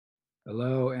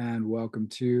Hello and welcome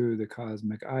to the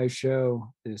Cosmic Eye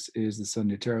Show. This is the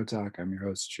Sunday Tarot Talk. I'm your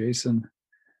host, Jason.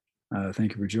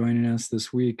 Thank you for joining us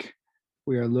this week.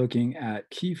 We are looking at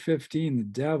Key 15, the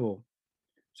Devil.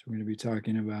 So we're going to be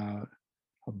talking about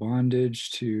a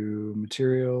bondage to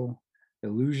material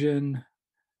illusion,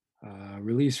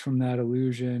 release from that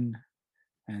illusion,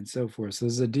 and so forth. So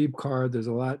this is a deep card. There's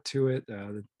a lot to it.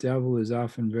 The Devil is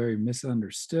often very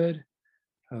misunderstood.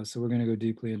 So we're going to go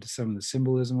deeply into some of the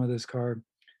symbolism of this card.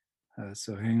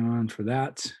 So hang on for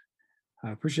that.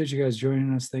 I appreciate you guys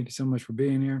joining us. Thank you so much for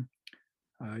being here.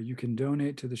 You can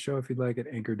donate to the show if you'd like at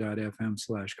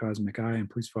anchor.fm/cosmic eye. And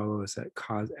please follow us at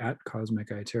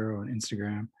Cosmic Eye Tarot on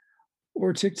Instagram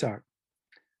or TikTok.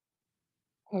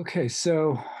 Okay,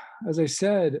 so as I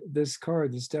said, this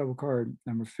card, this Devil card,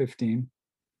 number 15,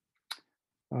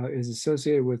 is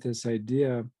associated with this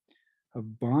idea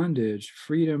of bondage,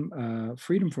 freedom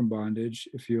from bondage,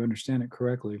 if you understand it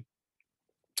correctly,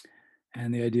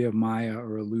 and the idea of Maya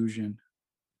or illusion.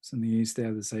 So in the East, they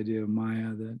have this idea of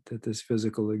Maya, that this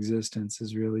physical existence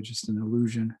is really just an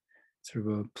illusion, sort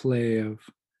of a play of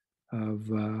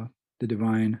the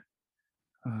divine,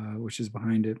 which is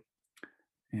behind it,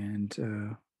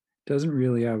 and doesn't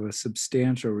really have a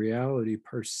substantial reality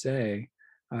per se.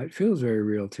 It feels very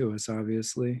real to us,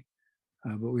 obviously,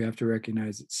 but we have to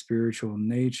recognize its spiritual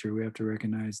nature. We have to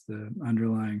recognize the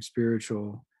underlying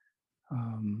spiritual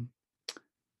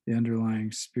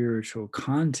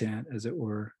content, as it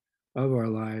were, of our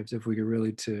lives, if we could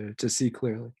really to see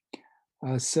clearly.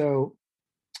 So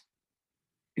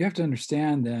you have to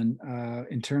understand then,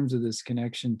 in terms of this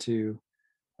connection to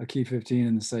a key 15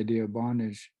 and this idea of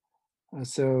bondage.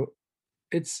 So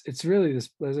it's really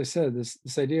this, as I said,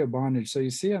 this idea of bondage. So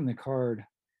you see on the card,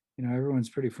 everyone's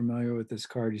pretty familiar with this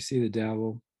card. You see the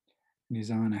Devil, and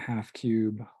he's on a half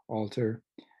cube altar.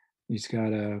 He's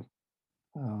got a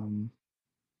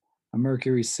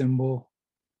Mercury symbol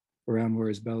around where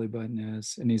his belly button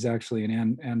is, and he's actually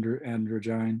an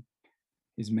androgyne.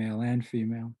 He's male and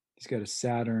female. He's got a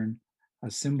Saturn, a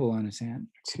symbol on his hand.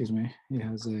 Excuse me. He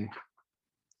has a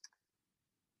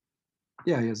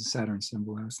Saturn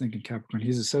symbol. I was thinking Capricorn.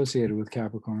 He's associated with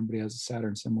Capricorn, but he has a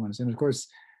Saturn symbol on his hand. And of course,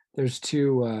 there's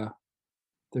two.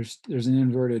 There's an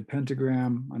inverted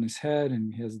pentagram on his head,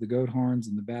 and he has the goat horns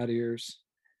and the bat ears,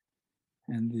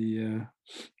 and the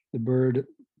bird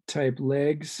type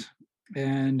legs,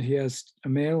 and he has a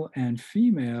male and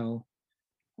female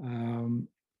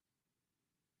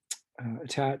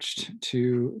attached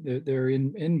to. They're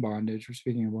in bondage. We're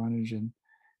speaking of bondage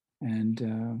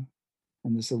and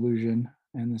this illusion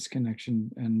and this connection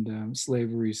and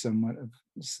slavery, somewhat of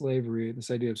slavery.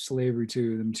 This idea of slavery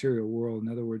to the material world. In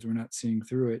other words, we're not seeing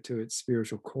through it to its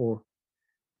spiritual core.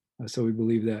 So we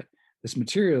believe that this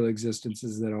material existence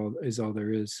is all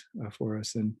there is for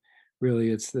us, and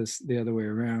really it's the other way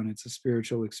around. It's a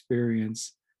spiritual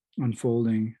experience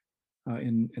unfolding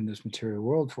in this material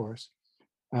world for us.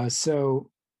 So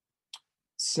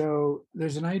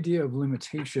there's an idea of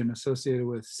limitation associated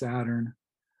with Saturn,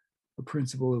 a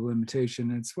principle of limitation.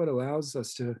 And it's what allows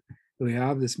us to really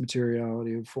have this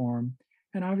materiality of form.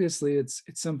 And obviously, it's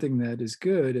something that is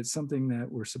good. It's something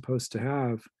that we're supposed to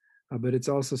have, but it's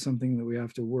also something that we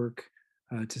have to work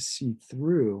to see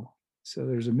through. So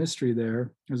there's a mystery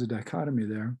there. There's a dichotomy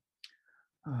there,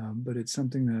 but it's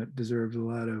something that deserves a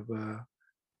lot of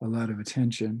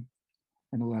attention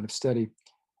and a lot of study.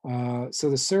 So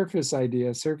the surface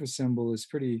symbol is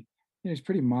pretty, it's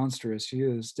pretty monstrous. You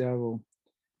hear this Devil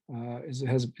is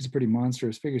a pretty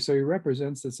monstrous figure. So he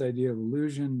represents this idea of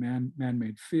illusion,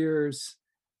 man-made fears,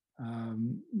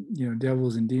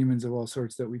 devils and demons of all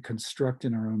sorts that we construct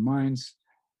in our own minds.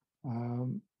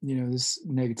 This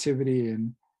negativity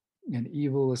and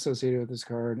evil associated with this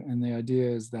card. And the idea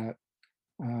is that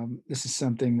this is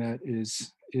something that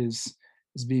is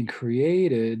being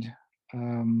created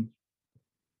and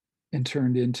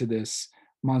turned into this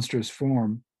monstrous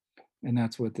form, and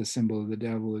that's what the symbol of the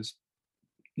Devil is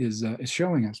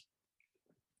showing us.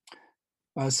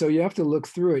 So you have to look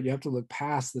through it. You have to look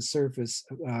past the surface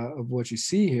of what you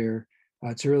see here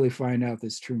to really find out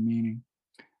this true meaning.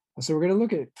 So we're going to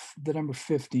look at the number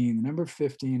 15, the number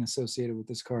 15 associated with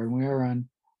this card. We are on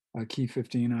key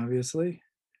 15, obviously.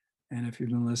 And if you've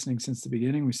been listening since the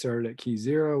beginning, we started at key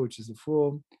 0, which is the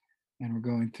Fool, and we're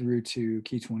going through to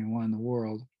key 21, the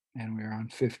World, and we're on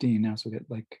 15 now. So we get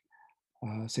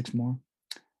 6 more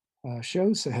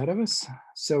shows ahead of us.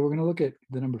 So we're going to look at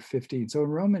the number 15. So in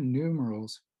Roman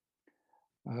numerals,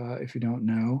 if you don't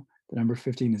know, the number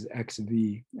 15 is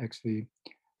XV.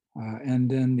 And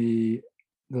then the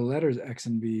letters X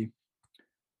and V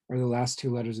are the last 2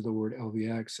 letters of the word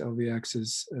LVX. LVX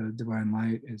is divine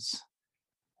light, is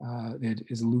It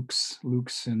is Lux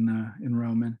in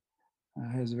Roman.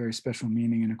 Has a very special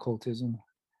meaning in occultism,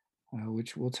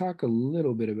 which we'll talk a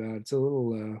little bit about. It's a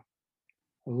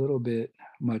little bit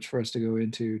much for us to go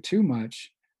into too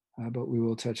much, but we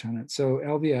will touch on it. So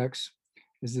LVX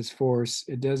is this force.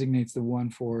 It designates the one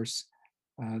force.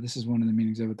 This is one of the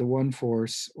meanings of it: the one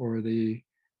force, or the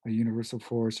a universal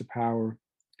force or power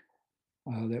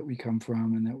that we come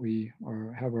from, and that we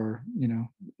are have our,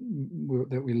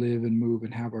 that we live and move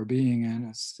and have our being in,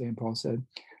 as St. Paul said.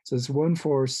 So this one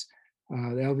force, the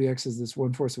LVX is this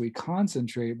one force that we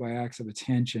concentrate by acts of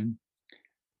attention.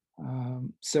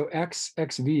 So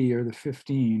XV, or the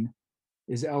 15,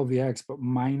 is LVX, but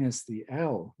minus the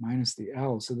L.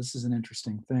 So this is an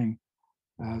interesting thing.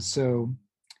 So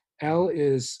L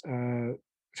is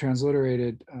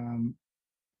transliterated,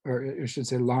 or I should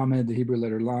say Lamed, the Hebrew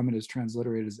letter Lamed is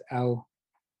transliterated as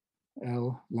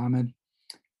Lamed,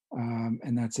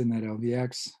 and that's in that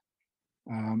LVX.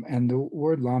 And the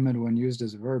word Lamed, when used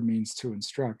as a verb, means to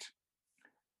instruct.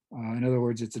 In other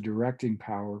words, it's a directing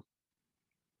power.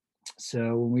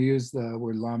 So when we use the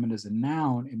word Lamed as a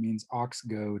noun, it means ox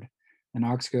goad, and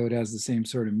ox goad has the same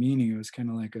sort of meaning. It was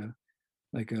kind of like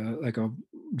a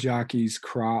jockey's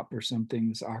crop or something.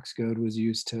 This ox goad was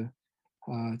used to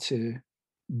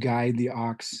guide the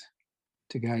ox,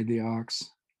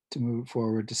 to move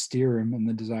forward, to steer him in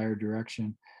the desired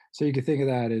direction. So you could think of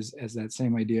that as that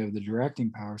same idea of the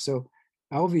directing power. So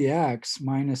LVX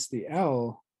minus the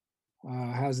L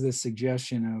has this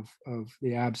suggestion of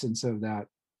the absence of that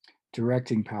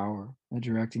directing power,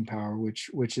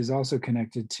 which is also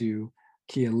connected to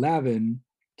key 11.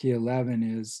 Key 11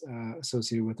 is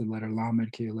associated with the letter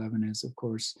Lamed. Key 11 is, of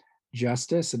course,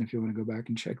 justice. And if you want to go back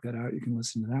and check that out, you can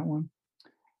listen to that one.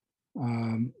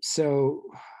 So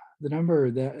the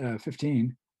number that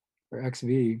 15, or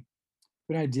XV,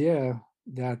 an idea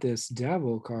that this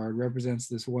devil card represents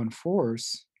this one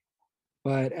force,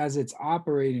 but as it's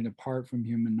operating apart from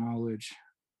human knowledge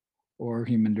or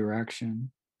human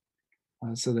direction.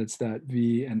 So that's that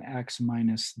V and X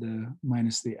minus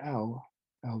the L,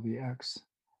 LVX.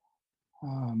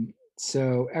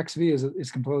 So XV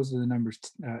is composed of the numbers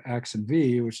X and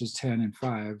V, which is 10 and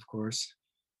 5, of course.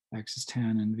 X is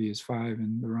 10 and V is 5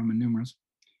 in the Roman numerals.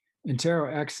 In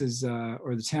tarot, X is,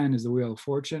 or the 10 is the wheel of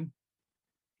fortune.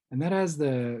 And that has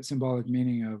the symbolic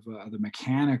meaning of the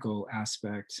mechanical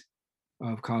aspect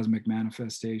of cosmic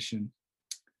manifestation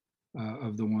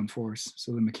of the one force.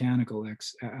 So the mechanical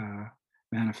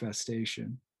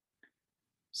manifestation.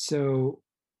 So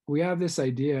we have this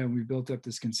idea, and we built up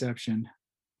this conception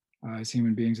as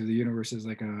human beings of the universe as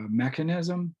like a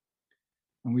mechanism.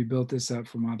 And we built this up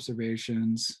from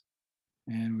observations,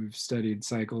 and we've studied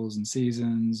cycles and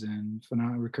seasons and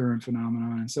recurrent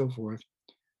phenomena and so forth.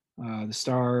 The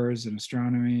stars and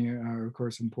astronomy are, of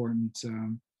course, important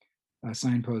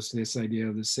signposts to this idea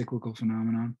of the cyclical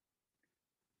phenomenon.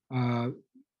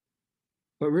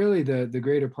 But really, the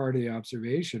greater part of the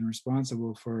observation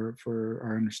responsible for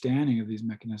our understanding of these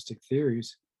mechanistic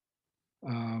theories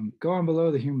go on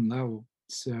below the human level.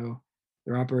 So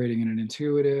they're operating in an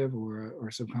intuitive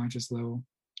or subconscious level.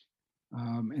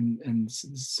 And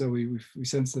so we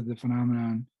sense that the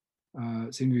phenomenon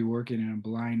seem to be working in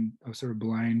a sort of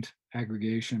blind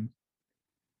aggregation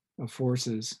of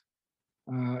forces.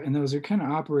 And those are kind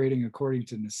of operating according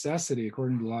to necessity,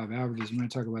 according to the law of averages. I'm going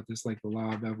to talk about this like the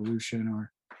law of evolution,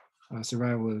 or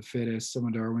survival of the fittest, some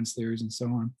of Darwin's theories, and so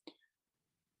on.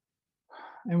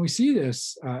 And we see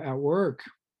this at work.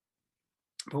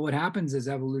 But what happens as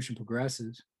evolution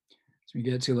progresses, so we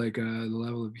get to like the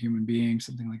level of human beings,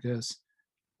 something like this,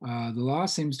 the law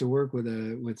seems to work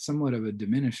with somewhat of a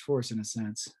diminished force in a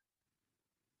sense.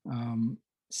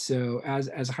 So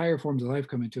as higher forms of life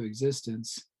come into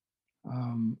existence,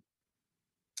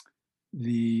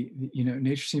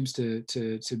 nature seems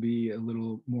to be a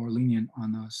little more lenient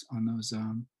on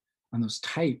those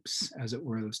types, as it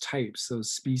were, those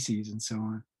species, and so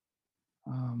on.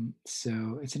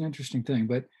 So it's an interesting thing,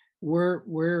 but we're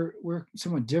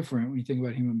somewhat different when you think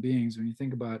about human beings. When you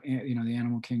think about the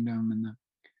animal kingdom and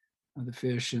the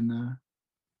fish and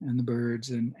the birds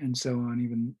and so on,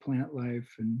 even plant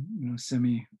life and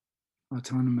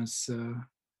semi-autonomous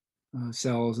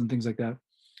cells and things like that.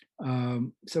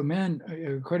 So men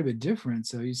are quite a bit different.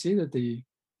 So you see that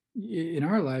in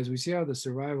our lives, we see how the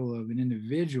survival of an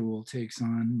individual takes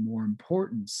on more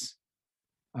importance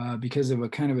because of a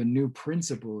kind of a new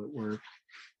principle at work.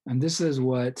 And this is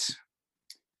what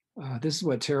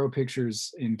tarot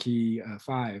pictures in key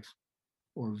 5,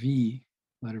 or V,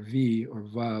 letter V, or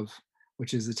Vav,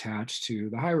 which is attached to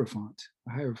the Hierophant.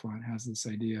 The Hierophant has this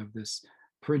idea of this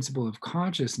principle of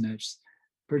consciousness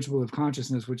principle of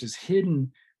consciousness, which is hidden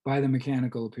by the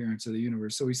mechanical appearance of the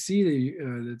universe. So we see the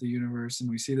universe, and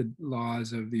we see the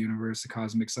laws of the universe, the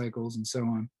cosmic cycles, and so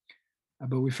on.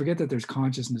 But we forget that there's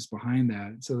consciousness behind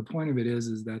that. So the point of it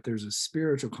is that there's a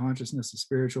spiritual consciousness, a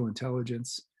spiritual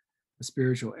intelligence, a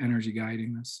spiritual energy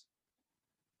guiding this.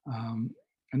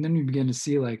 And then you begin to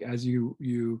see, like, as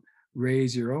you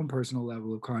raise your own personal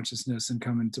level of consciousness and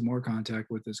come into more contact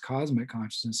with this cosmic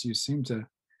consciousness, you seem to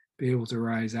be able to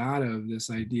rise out of this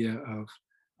idea of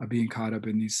being caught up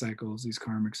in these cycles, these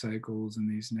karmic cycles, and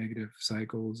these negative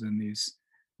cycles, and these,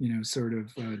 sort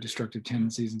of destructive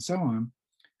tendencies, and so on.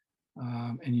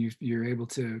 And you're able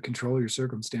to control your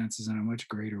circumstances in a much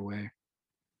greater way.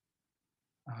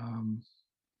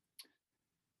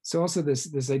 So also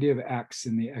this idea of X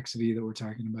and the XV that we're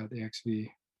talking about, the XV,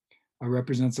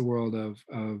 represents a world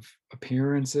of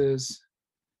appearances.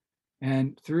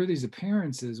 And through these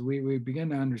appearances, we begin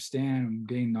to understand and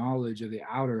gain knowledge of the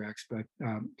outer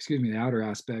the outer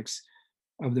aspects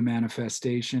of the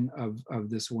manifestation of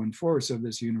this one force, of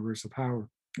this universal power,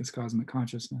 this cosmic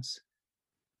consciousness.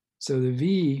 So the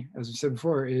V, as we said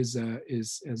before, is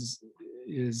this.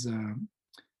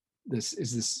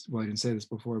 Well, I didn't say this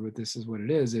before, but this is what it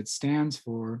is. It stands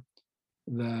for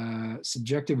the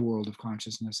subjective world of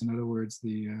consciousness. In other words,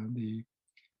 the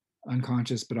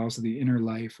unconscious, but also the inner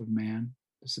life of man,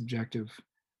 the subjective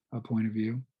point of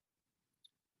view.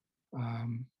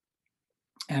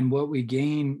 And what we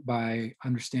gain by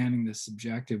understanding the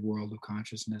subjective world of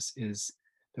consciousness is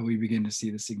that we begin to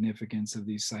see the significance of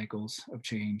these cycles of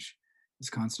change, this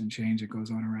constant change that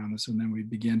goes on around us. And then we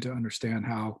begin to understand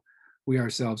how we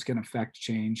ourselves can affect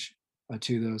change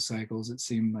to those cycles that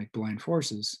seem like blind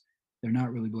forces. They're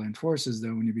not really blind forces,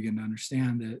 though, when you begin to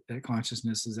understand that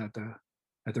consciousness is at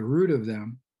the root of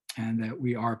them, and that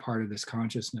we are part of this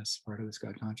consciousness, part of this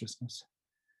God consciousness.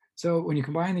 So when you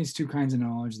combine these two kinds of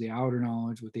knowledge, the outer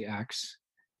knowledge with the X,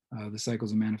 the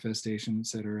cycles of manifestation,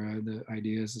 etc., the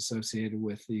ideas associated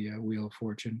with the Wheel of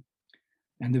Fortune,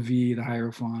 and the V, the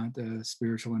Hierophant, the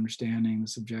spiritual understanding, the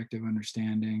subjective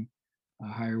understanding,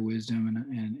 higher wisdom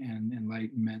and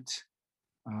enlightenment,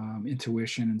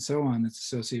 intuition, and so on, that's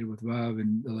associated with Vav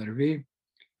and the letter V,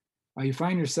 you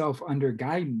find yourself under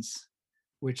guidance,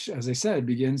 which, as I said,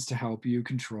 begins to help you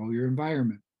control your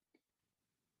environment.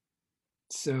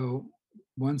 So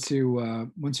once you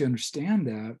understand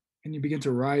that, and you begin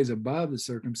to rise above the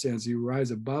circumstance, you rise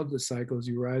above the cycles,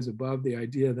 you rise above the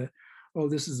idea that, oh,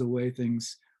 this is the way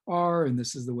things are, and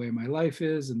this is the way my life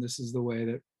is, and this is the way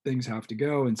that things have to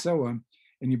go, and so on.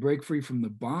 And you break free from the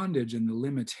bondage and the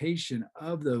limitation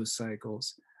of those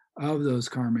cycles, of those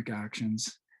karmic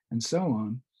actions, and so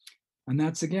on. And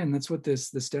that's what this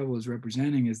devil is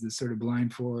representing, is this sort of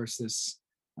blind force, this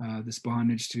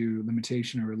bondage to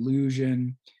limitation or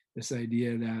illusion, this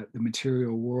idea that the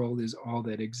material world is all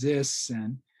that exists,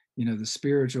 and the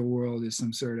spiritual world is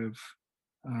some sort of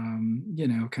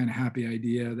kind of happy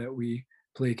idea that we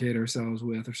placate ourselves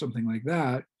with, or something like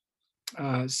that.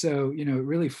 So it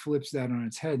really flips that on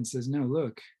its head and says, no,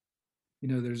 look,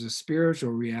 there's a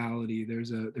spiritual reality,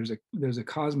 there's a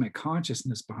cosmic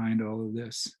consciousness behind all of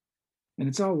this, and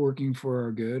it's all working for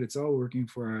our good, it's all working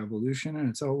for our evolution, and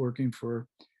it's all working for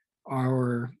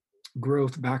our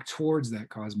growth back towards that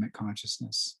cosmic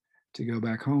consciousness, to go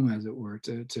back home, as it were,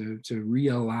 to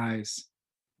realize,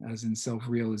 as in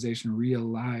self-realization,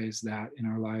 realize that in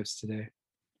our lives today.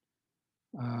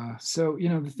 So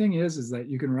the thing is that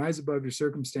you can rise above your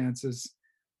circumstances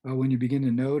when you begin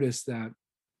to notice that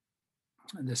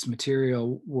this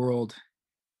material world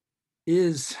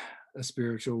is a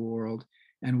spiritual world,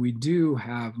 and we do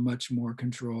have much more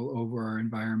control over our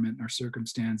environment and our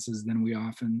circumstances than we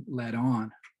often let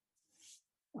on.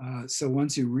 So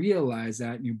once you realize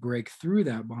that and you break through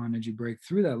that bondage, you break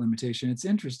through that limitation, it's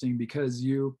interesting because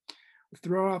you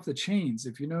throw off the chains.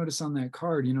 If you notice on that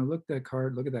card, look at that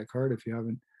card if you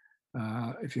haven't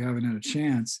had a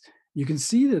chance. You can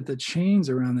see that the chains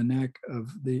around the necks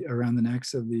of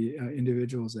the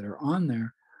individuals that are on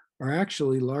there are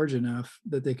actually large enough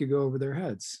that they could go over their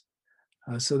heads.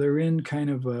 So they're in kind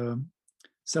of a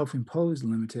self-imposed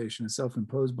limitation, a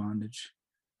self-imposed bondage.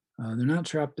 They're not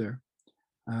trapped there.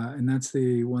 And that's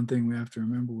the one thing we have to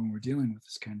remember when we're dealing with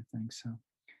this kind of thing.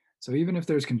 So even if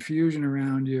there's confusion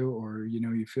around you, or,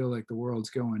 you feel like the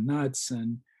world's going nuts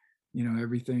and,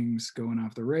 everything's going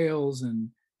off the rails,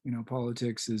 and,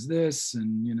 politics is this,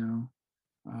 and,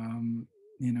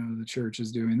 the church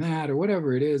is doing that, or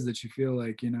whatever it is that you feel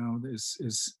like,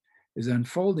 is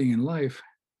unfolding in life,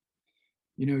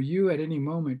 you at any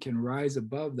moment can rise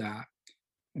above that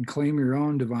and claim your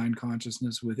own divine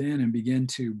consciousness within and begin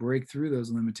to break through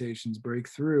those limitations, break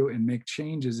through and make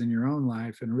changes in your own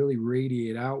life and really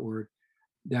radiate outward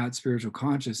that spiritual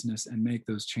consciousness and make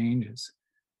those changes.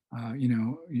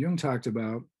 Jung talked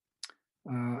about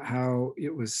how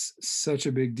it was such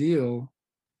a big deal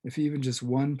if even just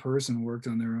one person worked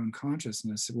on their own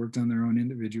consciousness, worked on their own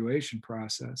individuation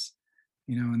process.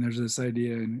 And there's this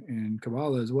idea in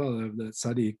Kabbalah as well of the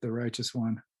tzaddik, the righteous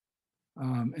one.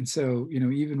 And so,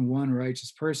 even one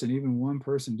righteous person, even one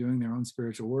person doing their own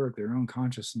spiritual work, their own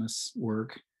consciousness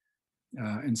work,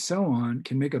 and so on,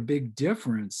 can make a big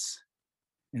difference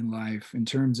in life in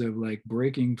terms of like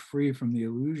breaking free from the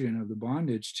illusion of the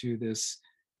bondage to this,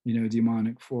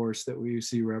 demonic force that we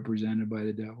see represented by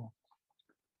the devil.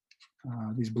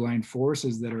 These blind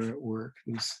forces that are at work,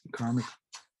 these karmic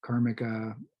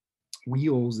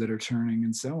wheels that are turning,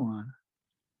 and so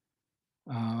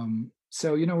on.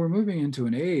 So we're moving into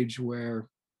an age where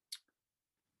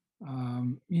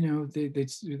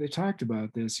they talked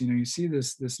about this. You see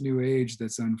this new age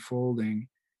that's unfolding,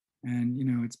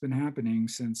 and it's been happening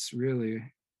since really,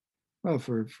 well,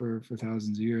 for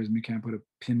thousands of years. And we can't put a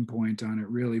pinpoint on it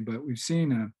really, but we've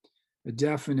seen a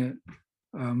definite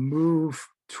move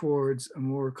towards a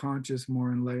more conscious,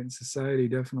 more enlightened society,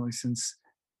 definitely since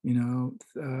the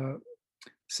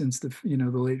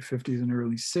the late 50s and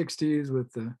early 60s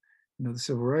with the the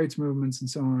civil rights movements and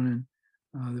so on,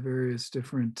 and the various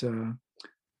different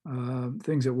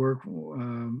things at work,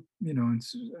 and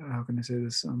how can I say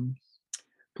this,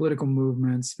 political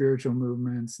movements, spiritual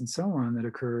movements, and so on that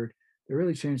occurred that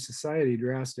really changed society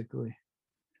drastically.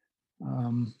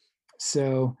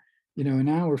 So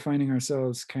now we're finding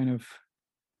ourselves kind of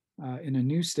in a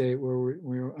new state where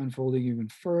we're unfolding even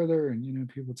further, and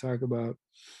people talk about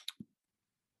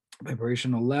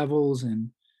vibrational levels,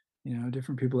 and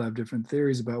different people have different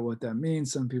theories about what that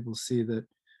means. Some people see that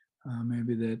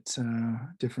maybe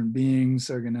that different beings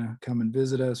are going to come and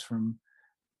visit us from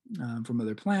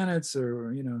other planets,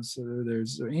 or so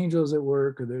there's angels at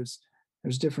work, or there's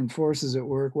different forces at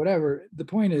work, whatever. The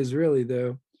point is really,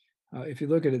 though, if you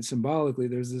look at it symbolically,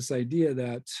 there's this idea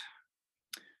that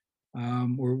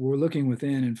we're looking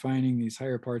within and finding these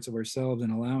higher parts of ourselves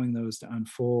and allowing those to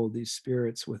unfold, these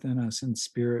spirits within us and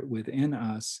spirit within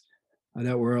us,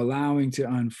 that we're allowing to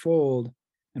unfold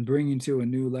and bringing to a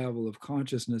new level of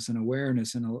consciousness and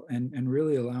awareness, and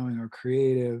really allowing our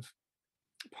creative,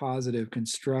 positive,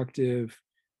 constructive,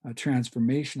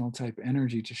 transformational type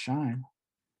energy to shine.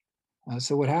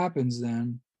 So what happens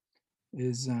then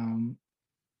is, and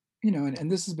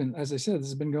this has been, as I said, this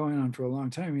has been going on for a long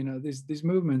time. These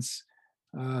movements,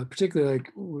 particularly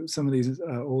like some of these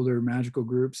older magical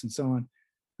groups and so on.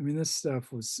 I mean, this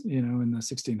stuff was, in the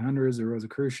 1600s, the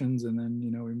Rosicrucians, and then,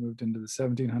 we moved into the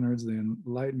 1700s, the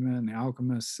Enlightenment, the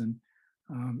alchemists, and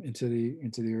into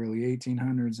the early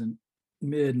 1800s and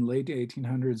mid and late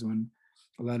 1800s, when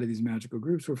a lot of these magical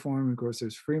groups were formed. Of course,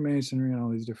 there's Freemasonry and all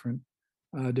these different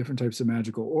types of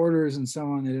magical orders and so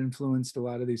on that influenced a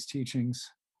lot of these teachings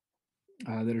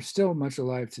that are still much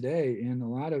alive today in a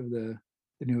lot of the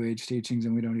New Age teachings,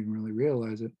 and we don't even really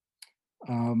realize it.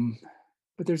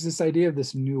 But there's this idea of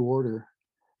this new order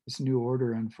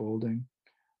unfolding.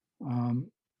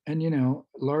 And,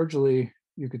 largely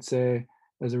you could say,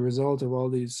 as a result of all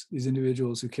these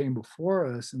individuals who came before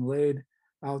us and laid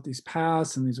out these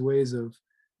paths and these ways of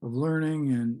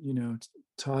learning, and,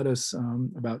 taught us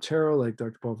about tarot, like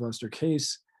Dr. Paul Foster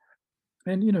Case,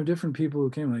 and, different people who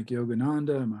came, like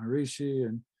Yogananda, Maharishi,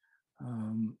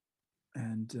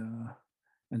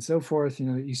 and so forth,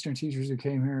 Eastern teachers who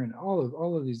came here, and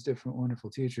all of these different wonderful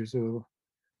teachers who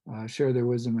shared their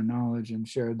wisdom and knowledge and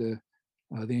shared the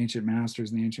ancient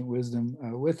masters and the ancient wisdom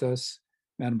with us,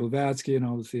 Madame Blavatsky and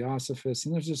all the theosophists,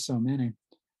 and there's just so many.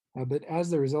 But as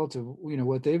the result of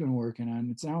what they've been working on,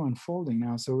 it's now unfolding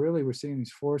now. So really, we're seeing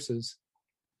these forces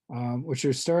which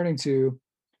are starting to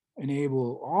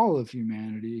enable all of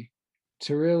humanity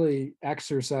to really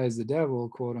exorcise the devil,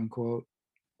 quote unquote,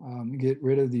 get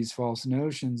rid of these false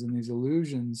notions and these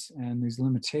illusions and these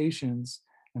limitations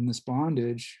and this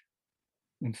bondage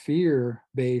and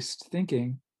fear-based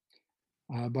thinking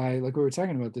by, like we were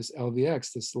talking about, this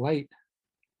LVX, this light,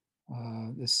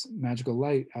 this magical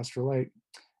light, astral light,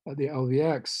 the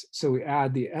LVX. So we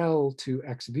add the L to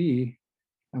XV,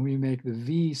 and we make the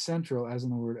V central, as in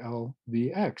the word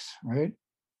LVX, right?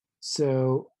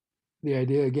 So the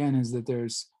idea again is that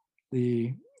there's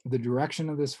the direction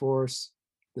of this force,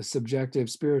 the subjective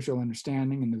spiritual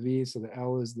understanding, and the V. So the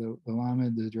L is the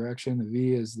Lamed, the direction. The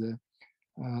V is the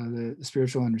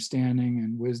spiritual understanding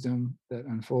and wisdom that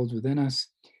unfolds within us,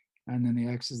 and then the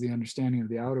X is the understanding of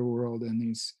the outer world and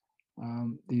these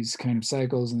these kind of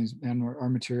cycles and these and our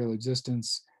material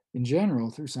existence in general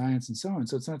through science and so on.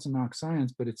 So it's not to knock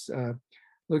science, but it's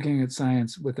looking at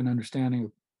science with an understanding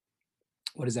of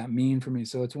what does that mean for me.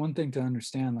 So it's one thing to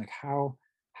understand like how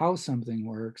something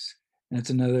works, and it's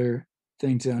another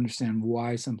thing to understand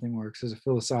why something works as a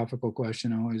philosophical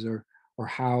question always, or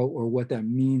how or what that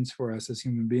means for us as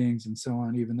human beings and so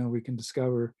on. Even though we can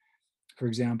discover, for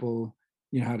example,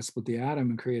 how to split the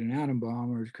atom and create an atom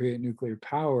bomb or to create nuclear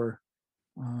power,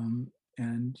 um,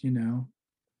 and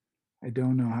I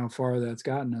don't know how far that's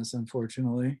gotten us,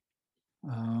 unfortunately.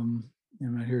 um,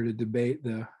 I'm not here to debate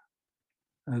the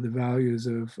values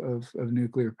of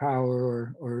nuclear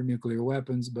power or nuclear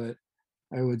weapons, but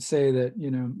I would say that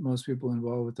most people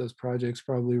involved with those projects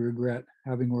probably regret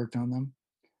having worked on them.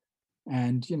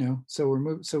 And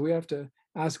so so we have to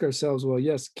ask ourselves, well,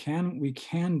 yes, we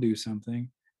can do something,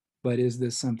 but is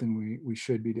this something we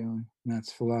should be doing? And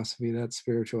that's philosophy, that's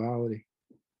spirituality,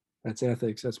 that's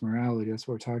ethics, that's morality, that's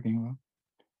what we're talking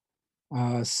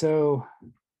about. So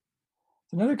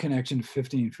another connection to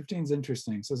 15. 15 is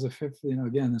interesting. So as a fifth,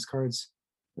 again, this card's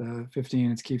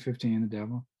 15, it's key 15, the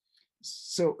devil.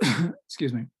 So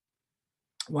excuse me,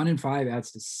 1 and 5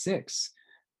 adds to 6.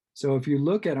 So if you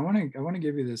look at, I want to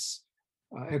give you this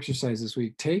exercise this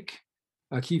week. Take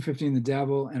key 15, the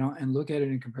devil, and look at it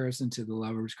in comparison to the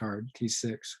Lovers card, key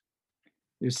 6.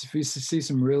 You see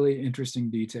some really interesting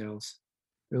details,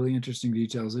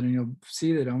 and you'll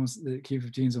see that almost the key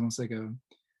 15 is almost like a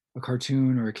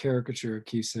cartoon or a caricature of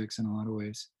key 6 in a lot of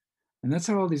ways. And that's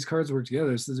how all these cards work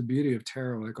together. This is the beauty of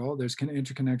tarot. Like there's kind of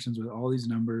interconnections with all these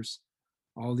numbers,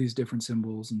 all these different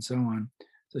symbols, and so on.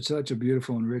 Such a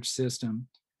beautiful and rich system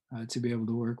to be able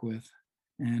to work with.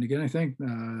 And again, I thank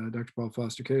Dr. Paul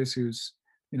Foster Case, who's,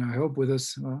 I hope with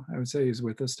us. Well, I would say he's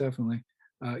with us definitely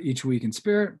each week in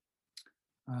spirit.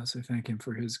 So thank him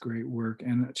for his great work.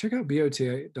 And check out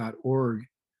bota.org.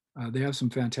 They have some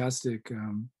fantastic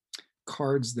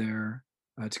cards there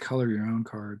to color your own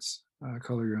cards,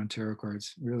 color your own tarot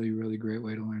cards. Really, really great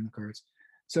way to learn the cards.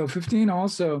 So 15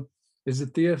 also is a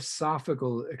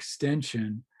theosophical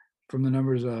extension from the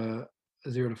numbers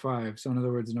 0 to 5. So in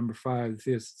other words, number 5, the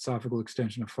theosophical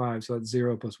extension of 5. So that's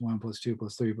 0 plus 1 plus 2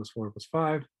 plus 3 plus 4 plus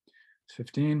 5. It's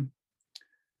 15.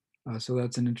 So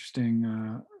that's an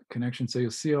interesting connection. So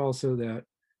you'll see also that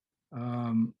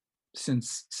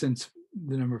since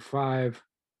the number 5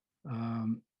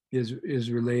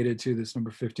 is related to this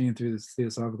number 15 through this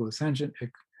theosophical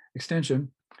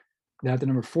extension, that the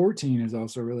number 14 is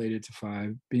also related to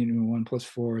 5, being 1 plus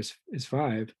 4 is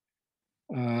 5.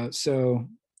 So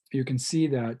you can see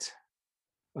that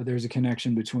there's a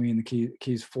connection between the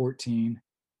keys 14,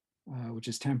 which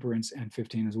is temperance, and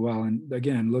 15 as well. And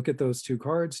again, look at those two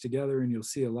cards together and you'll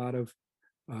see a lot of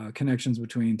connections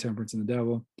between temperance and the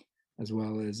devil, as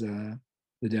well as the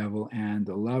devil and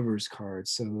the Lovers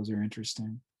cards. So those are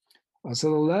interesting.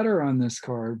 So the letter on this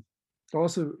card,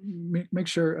 also make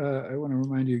sure, I want to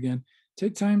remind you again,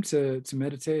 take time to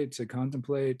meditate, to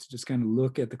contemplate, to just kind of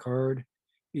look at the card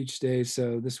each day.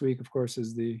 So this week, of course,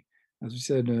 as we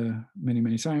said many,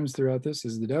 many times throughout this,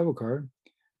 is the devil card,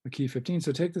 a key 15.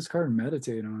 So take this card and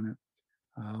meditate on it.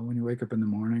 When you wake up in the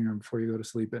morning or before you go to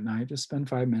sleep at night, just spend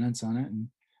 5 minutes on it and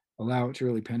allow it to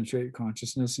really penetrate your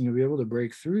consciousness, and you'll be able to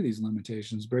break through these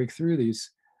limitations, break through these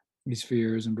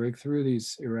fears, and break through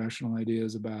these irrational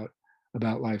ideas about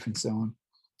life and so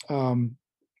on.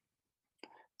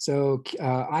 So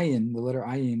ayin, the letter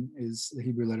ayin, is the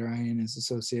Hebrew letter ayin, is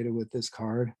associated with this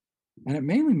card, and it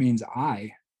mainly means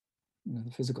eye,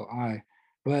 the physical eye,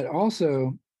 but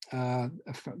also a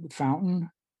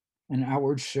fountain, an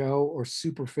outward show or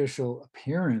superficial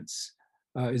appearance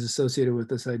is associated with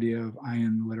this idea of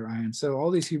ayin, the letter ayin. So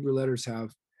all these Hebrew letters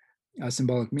have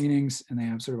symbolic meanings, and they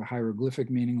have sort of a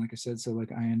hieroglyphic meaning, like I said. So like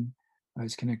ayin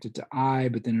is connected to eye,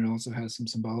 but then it also has some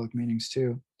symbolic meanings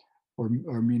too, or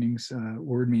meanings,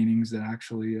 word meanings that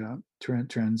actually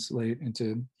translate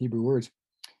into Hebrew words.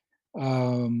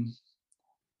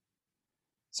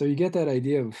 So you get that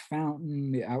idea of a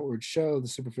fountain, the outward show, the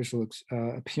superficial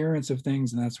appearance of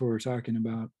things, and that's what we're talking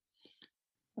about.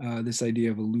 This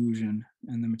idea of illusion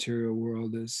and the material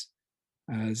world as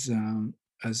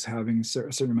having a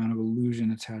certain amount of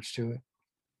illusion attached to it.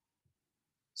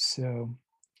 So,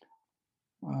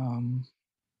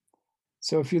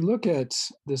 so if you look at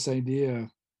this idea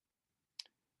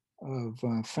of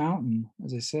fountain,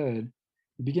 as I said,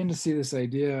 you begin to see this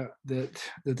idea that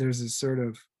there's a sort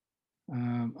of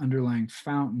underlying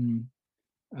fountain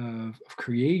of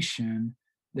creation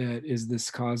that is this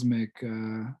cosmic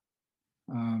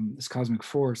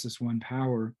force, this one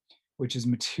power, which is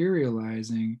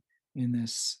materializing in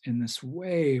this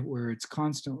way where it's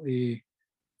constantly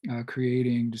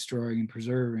creating, destroying, and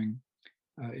preserving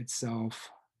itself.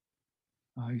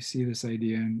 You see this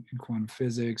idea in quantum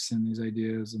physics and these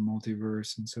ideas of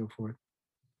multiverse and so forth.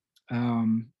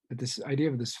 But this idea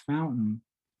of this fountain,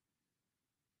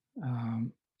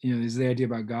 um, is the idea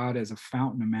about God as a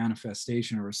fountain of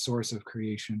manifestation or a source of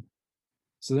creation.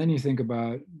 So then you think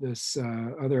about this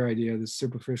other idea, this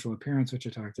superficial appearance, which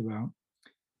I talked about,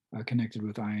 connected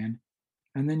with Ayin,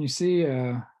 and then you see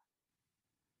that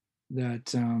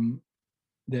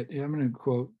that I'm going to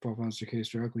quote Professor Case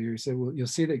directly here. He said, "Well, you'll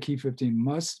see that key 15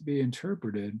 must be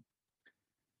interpreted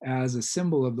as a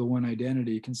symbol of the one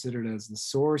identity, considered as the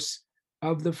source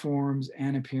of the forms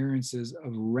and appearances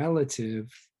of relative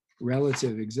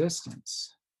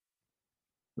existence."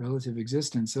 Relative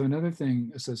existence. So another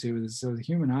thing associated with this, so the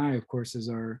human eye, of course, is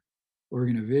our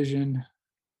organ of vision,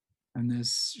 and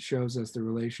this shows us the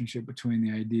relationship between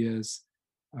the ideas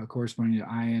corresponding to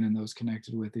Ayin and those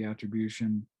connected with the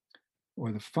attribution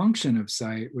or the function of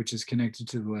sight, which is connected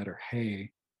to the letter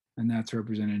He, and that's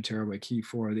represented in tarot by key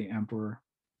 4, the Emperor.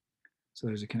 So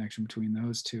there's a connection between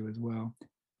those two as well.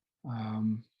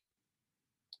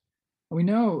 We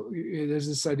know there's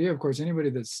this idea, of course,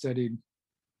 anyone that's studied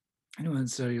a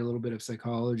little bit of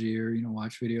psychology or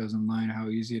watch videos online, how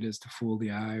easy it is to fool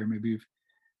the eye, or maybe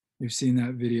you've seen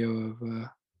that video of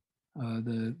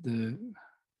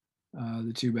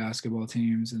the two basketball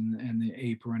teams and the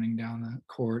ape running down the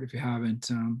court. If you haven't,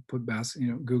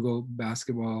 Google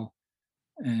basketball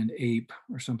and ape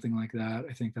or something like that.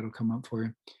 I think that'll come up for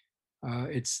you.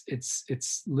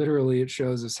 It's literally, it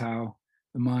shows us how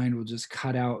the mind will just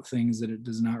cut out things that it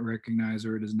does not recognize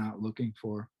or it is not looking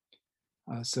for.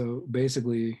 So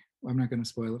basically, I'm not going to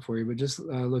spoil it for you, but just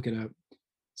look it up.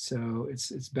 So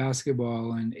it's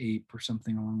basketball and ape or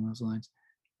something along those lines.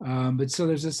 But so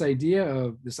there's this idea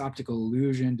of this optical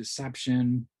illusion,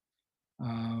 deception,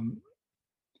 and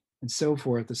so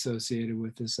forth associated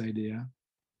with this idea.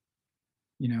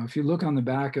 If you look on the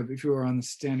back of, if you were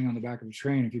standing on the back of a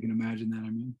train, if you can imagine that, I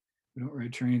mean, we don't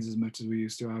ride trains as much as we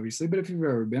used to, obviously, but if you've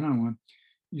ever been on one,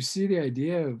 you see the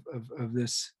idea of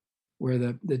this, where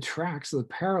the tracks look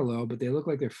parallel, but they look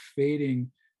like they're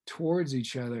fading towards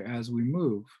each other as we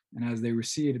move and as they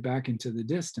recede back into the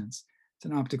distance. It's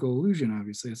an optical illusion,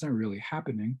 obviously. It's not really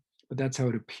happening, but that's how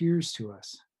it appears to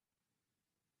us.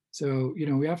 So,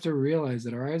 we have to realize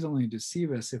that our eyes only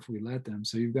deceive us if we let them.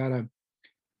 So you've got to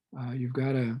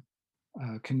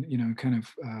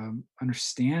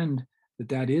understand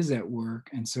that is at work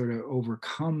and sort of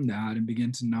overcome that and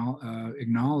begin to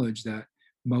acknowledge that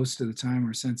most of the time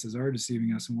our senses are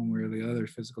deceiving us in one way or the other,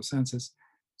 physical senses.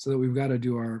 So that we've got to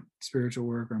do our spiritual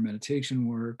work, our meditation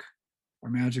work, our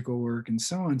magical work, and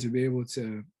so on, to be able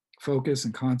to focus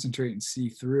and concentrate and see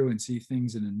through and see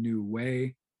things in a new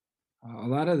way. A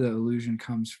lot of the illusion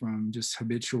comes from just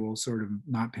habitual sort of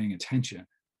not paying attention.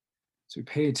 So we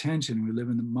pay attention, we live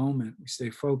in the moment, we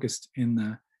stay focused in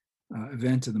the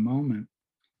event of the moment.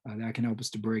 That can help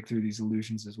us to break through these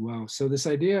illusions as well. So this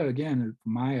idea, again, of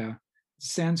Maya,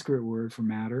 Sanskrit word for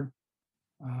matter.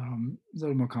 It's a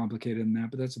little more complicated than that,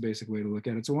 but that's a basic way to look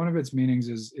at it. So one of its meanings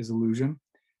is illusion.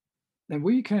 And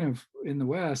we kind of, in the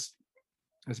West,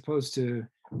 as opposed to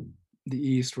the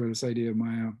East, where this idea of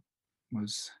Maya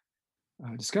was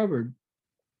discovered,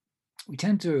 we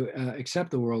tend to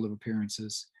accept the world of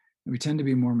appearances. And we tend to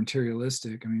be more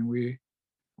materialistic. I mean, we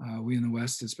in the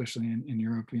West, especially in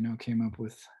Europe, came up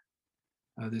with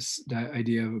this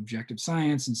idea of objective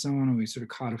science and so on, and we sort of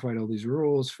codified all these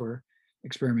rules for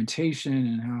experimentation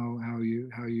and how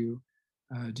you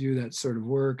do that sort of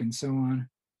work and so on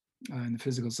in the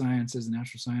physical sciences, the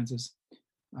natural sciences.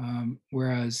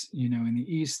 Whereas in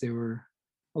the East, they were,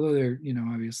 although they're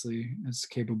obviously as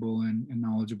capable and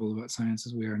knowledgeable about science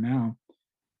as we are now,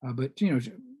 but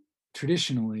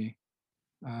traditionally,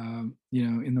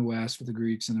 in the West with the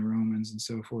Greeks and the Romans and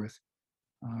so forth,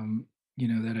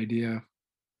 that idea,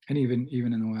 and even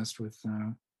in the West with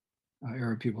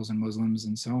Arab peoples and Muslims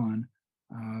and so on,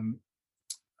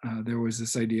 there was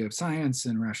this idea of science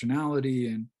and rationality,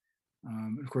 and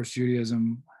of course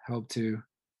Judaism helped to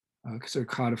sort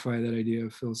of codify that idea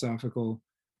of philosophical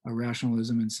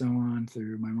rationalism and so on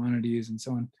through Maimonides and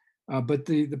so on. But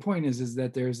the point is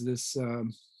that there's this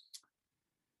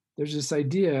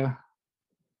idea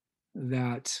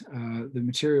that the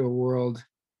material world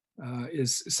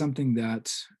is something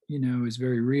that is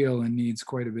very real and needs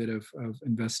quite a bit of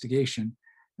investigation,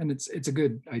 and it's a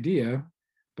good idea,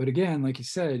 but again, like you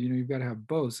said, you've got to have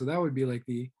both. So that would be like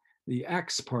the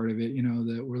X part of it,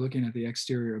 that we're looking at the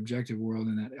exterior objective world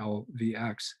in that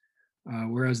LVX,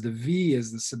 whereas the V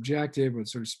is the subjective or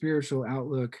sort of spiritual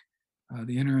outlook,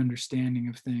 the inner understanding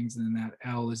of things, and then that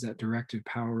L is that directive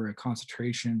power, a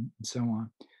concentration, and so on.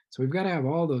 So we've got to have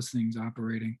all those things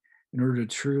operating in order to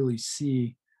truly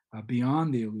see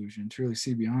beyond the illusion, truly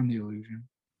see beyond the illusion.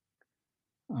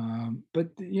 But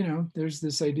there's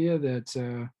this idea that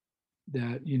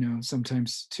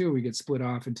sometimes too we get split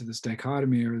off into this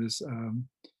dichotomy, or this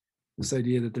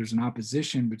idea that there's an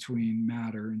opposition between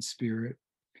matter and spirit.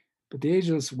 But the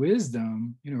ageless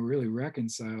wisdom, really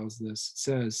reconciles this. It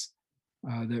says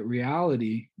that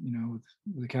reality, with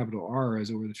the capital R, as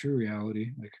it were the true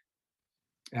reality, like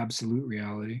absolute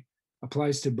reality,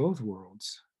 applies to both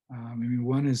worlds.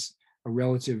 One is a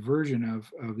relative version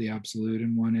of the absolute,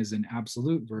 and one is an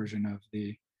absolute version of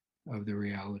the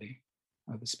reality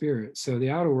of the spirit. So the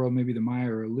outer world may be the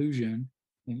Maya or illusion,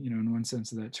 in one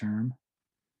sense of that term.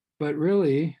 But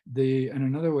really, and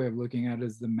another way of looking at it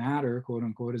is the matter, quote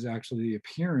unquote, is actually the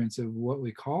appearance of what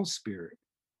we call spirit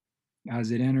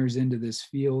as it enters into this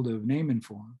field of name and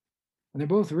form. And they're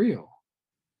both real.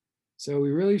 So we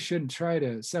really shouldn't try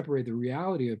to separate the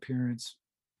reality appearance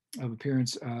of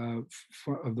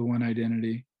the one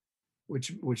identity,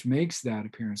 which makes that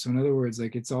appearance. So in other words,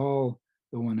 like it's all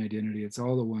the one identity, it's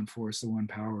all the one force, the one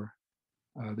power,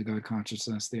 the God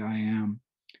consciousness, the I am,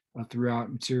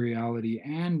 throughout materiality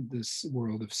and this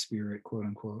world of spirit, quote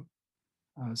unquote.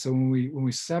 So when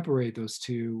we separate those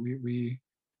two, we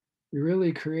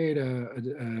really create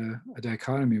a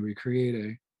dichotomy. We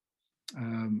create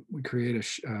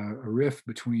a rift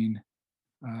between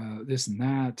this and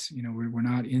that. We're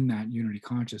not in that unity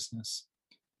consciousness.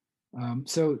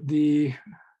 So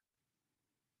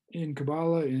in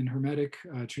Kabbalah, in Hermetic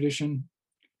tradition,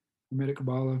 Hermetic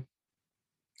Kabbalah,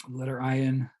 the letter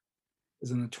Ayin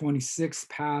is on the 26th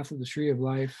path of the tree of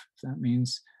life, if that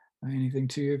means anything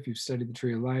to you, if you've studied the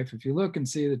tree of life. If you look and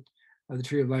see that the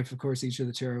tree of life, of course, each of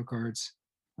the tarot cards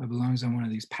belongs on one of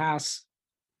these paths,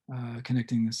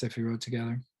 connecting the Sephirot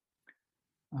together.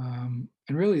 And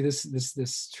really,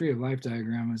 this tree of life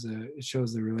diagram it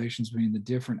shows the relations between the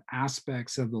different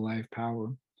aspects of the life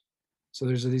power. So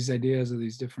there's these ideas of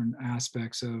these different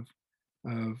aspects of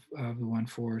the one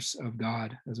force of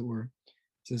God, as it were.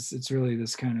 It's really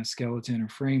this kind of skeleton or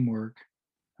framework,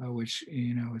 which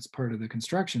it's part of the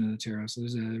construction of the tarot. So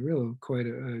there's quite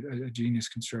a genius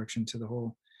construction to the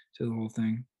whole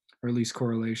thing, or at least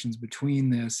correlations between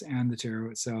this and the tarot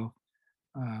itself.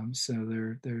 So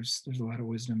there's a lot of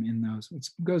wisdom in those. It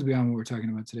goes beyond what we're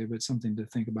talking about today, but it's something to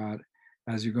think about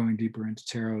as you're going deeper into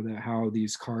tarot, that how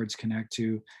these cards connect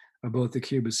to both the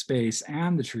cube of space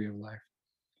and the tree of life.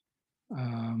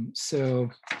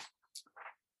 So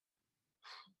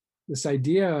this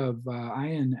idea of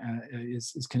Ayin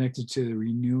is connected to the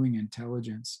renewing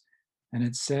intelligence, and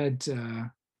it's said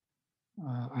Ayin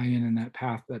in that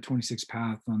path, that 26th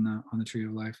path on the tree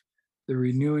of life, the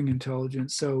renewing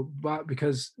intelligence. So, but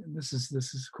because this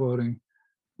is quoting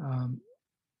I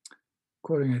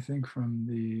think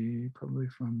probably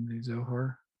from the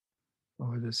Zohar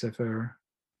or the Sefer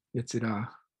Yetzirah,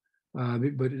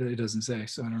 but it doesn't say,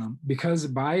 so I don't know. Because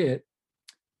by it,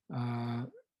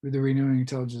 the renewing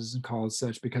intelligence is called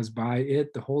such because by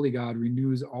it the holy God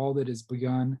renews all that is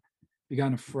begun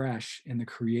afresh in the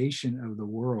creation of the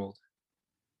world.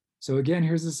 So again,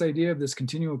 here's this idea of this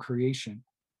continual creation.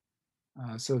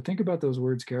 So think about those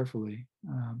words carefully,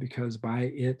 because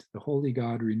by it the holy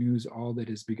God renews all that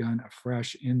is begun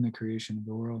afresh in the creation of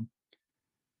the world.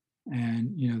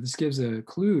 And this gives a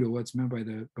clue to what's meant by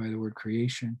the word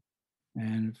creation,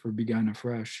 and for begun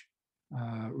afresh.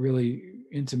 Really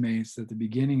intimates that the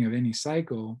beginning of any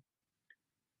cycle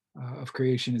of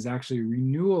creation is actually a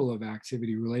renewal of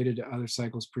activity related to other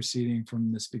cycles proceeding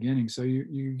from this beginning. So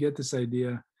you get this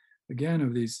idea again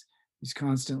of these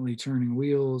constantly turning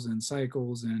wheels and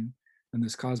cycles, and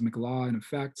this cosmic law in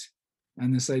effect,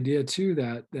 and this idea too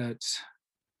that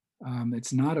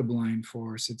it's not a blind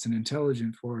force, it's an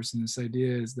intelligent force. And this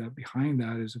idea is that behind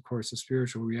that is, of course, a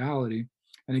spiritual reality.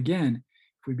 And again,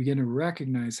 if we begin to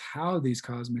recognize how these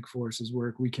cosmic forces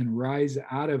work, we can rise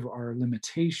out of our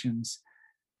limitations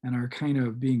and our kind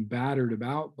of being battered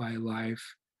about by life,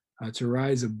 to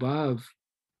rise above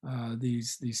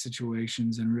these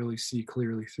situations and really see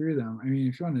clearly through them. I mean,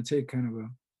 if you want to take kind of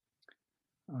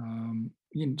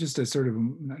just a sort of, I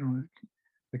don't know,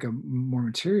 like a more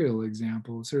material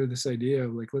example, sort of this idea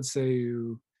of, like, let's say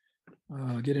you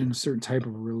get in a certain type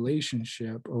of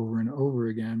relationship over and over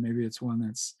again. Maybe it's one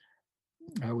that's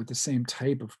with the same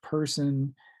type of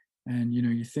person, and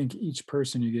you think each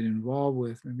person you get involved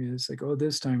with, maybe it's like, oh,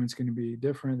 this time it's going to be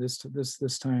different. This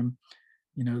time,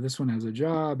 this one has a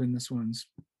job, and this one's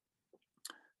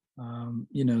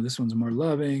this one's more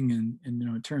loving, and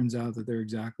it turns out that they're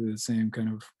exactly the same kind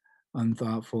of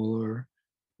unthoughtful or,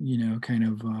 kind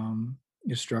of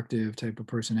destructive type of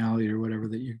personality or whatever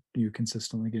that you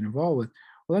consistently get involved with.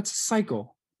 Well, that's a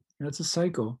cycle. That's a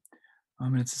cycle.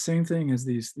 And it's the same thing as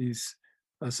these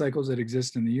cycles that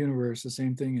exist in the universe. The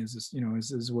same thing is this,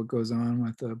 is what goes on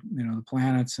with the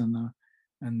planets and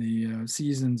the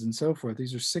seasons and so forth.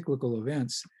 These are cyclical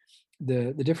events.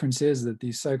 The difference is that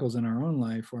these cycles in our own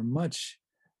life are much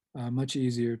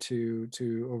easier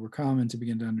to overcome and to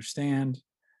begin to understand,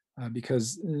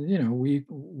 because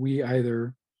we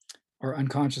either are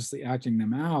unconsciously acting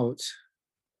them out,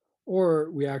 or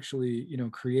we actually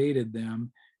created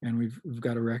them, and we've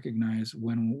got to recognize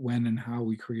when and how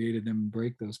we created them and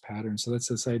break those patterns. So that's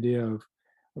this idea of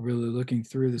really looking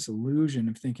through this illusion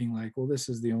of thinking like, well, this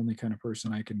is the only kind of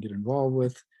person I can get involved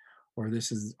with, or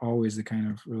this is always the kind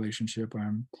of relationship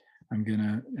I'm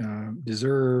gonna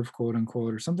deserve, quote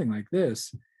unquote, or something like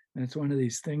this. And it's one of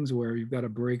these things where you've got to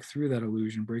break through that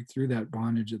illusion, break through that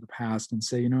bondage of the past, and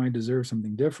say, I deserve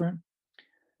something different,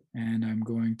 and I'm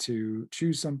going to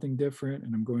choose something different,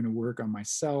 and I'm going to work on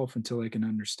myself until I can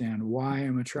understand why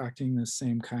I'm attracting this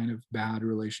same kind of bad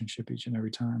relationship each and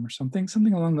every time, or something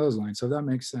along those lines. So if that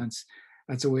makes sense,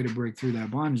 that's a way to break through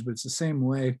that bondage. But it's the same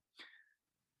way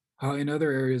in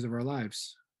other areas of our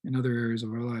lives,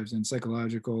 in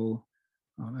psychological.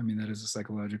 I mean, that is a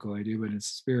psychological idea, but it's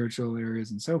spiritual areas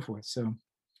and so forth. So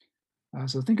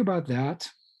think about that.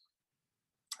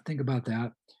 Think about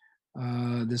that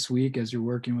this week as you're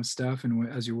working with stuff, and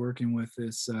as you're working with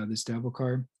this devil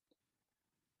card.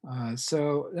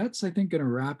 So that's, I think, going to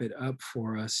wrap it up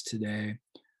for us today.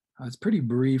 It's pretty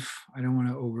brief. I don't want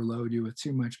to overload you with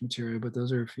too much material, but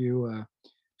those are a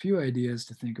few ideas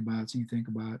to think about. So you think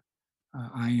about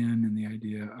Ayin and the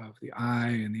idea of the I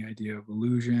and the idea of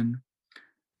illusion,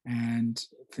 and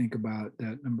think about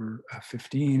that number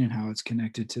 15 and how it's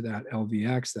connected to that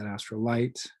LVX, that astral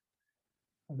light,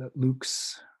 that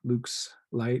Luke's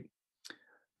light.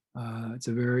 It's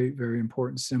a very, very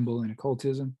important symbol in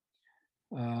occultism.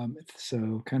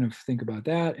 So kind of think about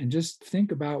that, and just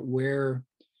think about where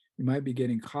you might be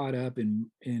getting caught up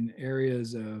in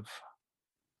areas of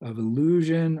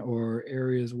illusion, or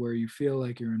areas where you feel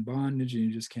like you're in bondage and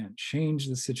you just can't change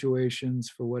the situations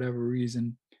for whatever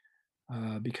reason,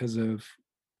 because of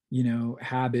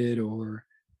habit, or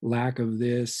lack of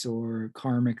this, or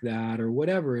karmic that, or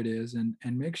whatever it is. And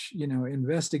make sure,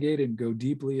 investigate it and go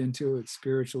deeply into it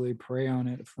spiritually, pray on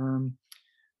it, affirm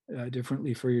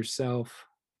differently for yourself,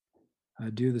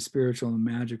 do the spiritual and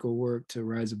magical work to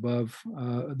rise above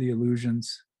the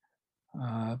illusions,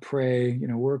 pray,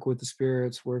 work with the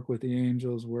spirits, work with the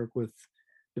angels, work with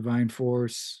divine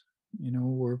force,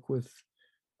 work with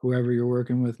whoever you're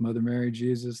working with, Mother Mary,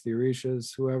 Jesus, the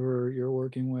Orishas, whoever you're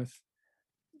working with,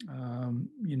 the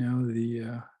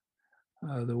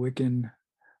Wiccan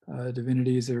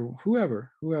divinities, or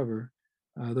whoever.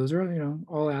 Those are,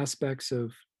 all aspects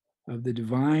of the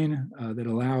divine that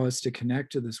allow us to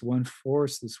connect to this one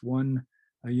force, this one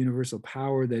universal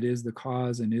power that is the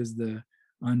cause and is the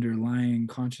underlying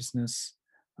consciousness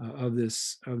of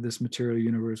this material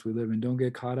universe we live in. Don't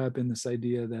get caught up in this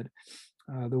idea that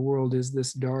the world is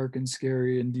this dark and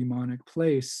scary and demonic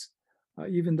place.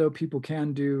 Even though people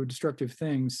can do destructive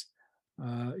things,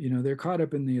 they're caught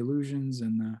up in the illusions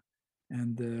and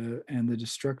the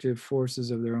destructive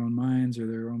forces of their own minds, or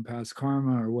their own past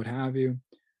karma, or what have you.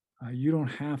 You don't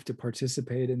have to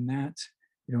participate in that.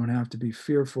 You don't have to be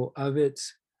fearful of it.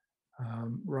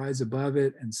 Rise above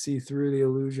it and see through the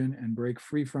illusion and break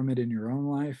free from it in your own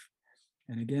life.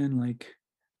 And again, like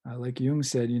Jung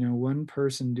said, one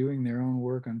person doing their own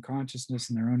work on consciousness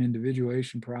and their own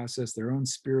individuation process, their own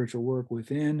spiritual work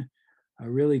within,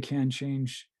 really can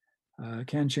change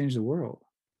the world.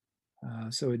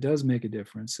 So it does make a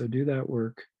difference. So do that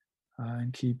work,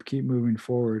 and keep moving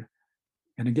forward.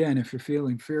 And again, if you're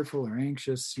feeling fearful or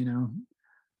anxious,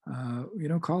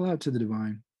 call out to the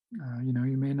divine.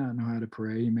 You may not know how to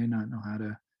pray, you may not know how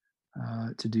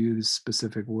to do this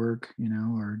specific work,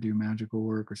 or do magical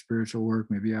work or spiritual work.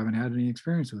 Maybe you haven't had any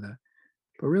experience with that,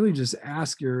 but really just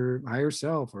ask your higher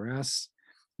self, or ask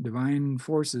divine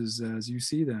forces as you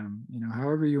see them.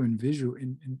 However you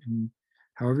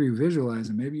however you visualize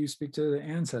them. Maybe you speak to the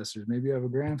ancestors. Maybe you have a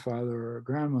grandfather or a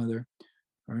grandmother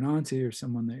or an auntie or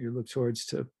someone that you look towards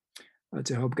to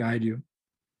help guide you.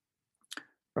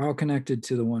 We're all connected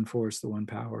to the one force, the one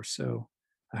power. So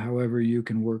however you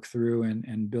can work through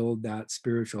and build that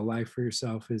spiritual life for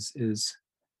yourself is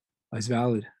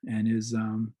valid, and is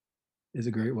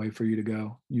a great way for you to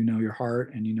go. Your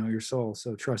heart and your soul,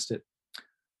 so trust it.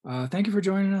 Thank you for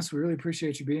joining us. We really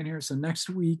appreciate you being here. So next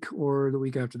week or the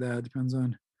week after that, depends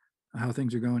on how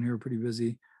things are going here. We're pretty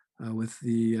busy. with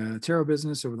the tarot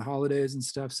business over the holidays and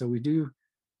stuff. So we do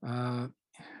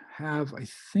have, I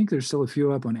think there's still a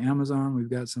few up on Amazon. We've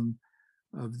got some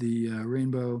of the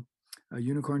rainbow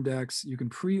unicorn decks. You can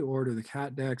pre-order the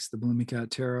cat decks, the Bloomy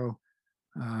Cat Tarot,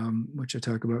 which I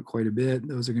talk about quite a bit.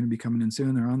 Those are going to be coming in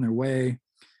soon. They're on their way.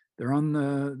 They're on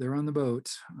the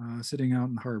boat, sitting out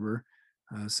in the harbor.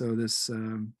 So this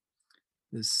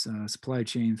supply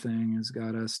chain thing has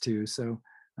got us too. So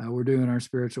we're doing our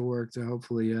spiritual work to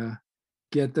hopefully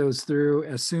get those through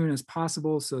as soon as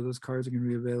possible. So those cards are going to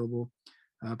be available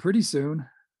pretty soon.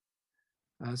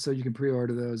 So you can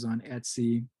pre-order those on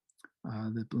Etsy,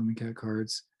 the Blooming Cat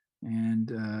cards.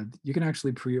 And you can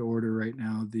actually pre-order right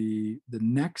now the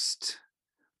next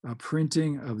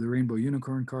printing of the Rainbow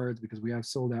Unicorn cards, because we have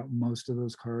sold out most of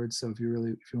those cards. So if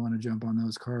you want to jump on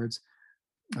those cards,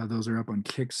 those are up on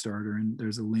Kickstarter, and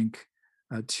there's a link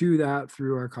to that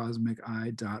through our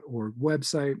cosmiceye.org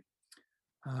website.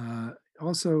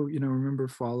 Also, remember,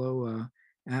 follow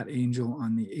at Angel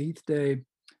on the 8th day.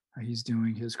 He's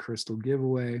doing his crystal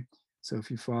giveaway. So if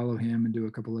you follow him and do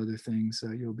a couple other things,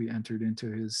 you'll be entered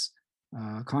into his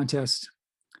contest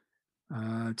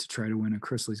to try to win a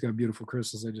crystal. He's got beautiful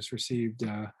crystals. I just received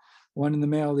one in the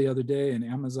mail the other day, an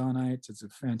Amazonite. It's a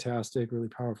fantastic, really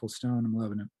powerful stone. I'm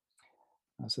loving it.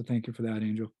 So thank you for that,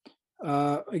 Angel.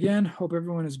 Again, hope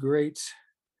everyone is great.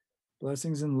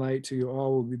 Blessings and light to you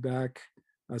all. We'll be back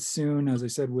soon, as I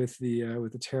said, with the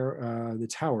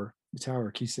tower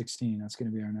key 16. That's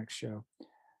going to be our next show.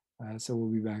 So we'll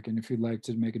be back. And if you'd like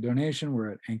to make a donation, we're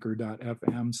at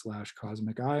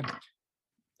anchor.fm/cosmiceye.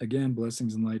 Again,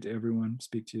 blessings and light to everyone.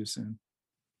 Speak to you soon.